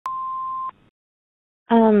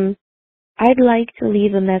Um, I'd like to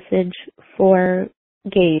leave a message for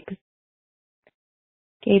Gabe.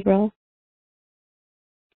 Gabriel,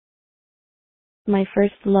 my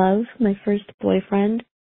first love, my first boyfriend.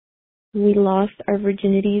 We lost our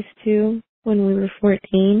virginities to when we were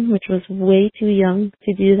 14, which was way too young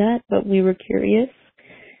to do that, but we were curious.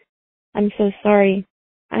 I'm so sorry.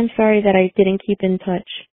 I'm sorry that I didn't keep in touch.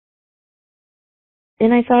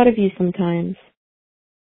 And I thought of you sometimes,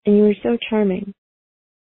 and you were so charming.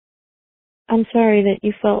 I'm sorry that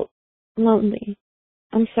you felt lonely.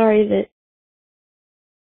 I'm sorry that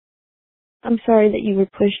you were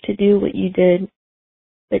pushed to do what you did,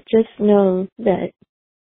 but just know that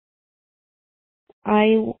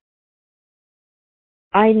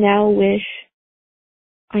I now wish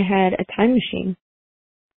I had a time machine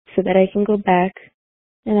so that I can go back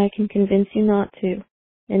and I can convince you not to,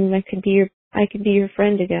 and I could be your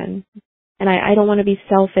friend again. And I don't want to be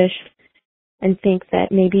selfish and think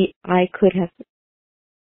that maybe I could have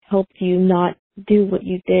helped you not do what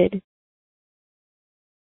you did.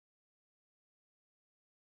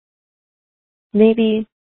 Maybe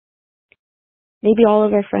all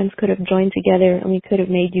of our friends could have joined together and we could have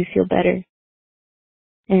made you feel better.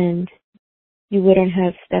 And you wouldn't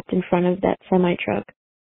have stepped in front of that semi-truck.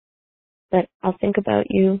 But I'll think about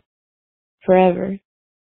you forever.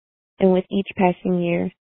 And with each passing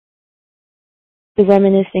year, the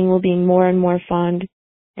reminiscing will be more and more fond,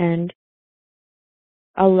 and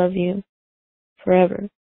I'll love you forever.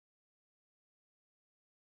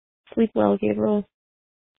 Sleep well, Gabriel.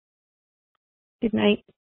 Good night.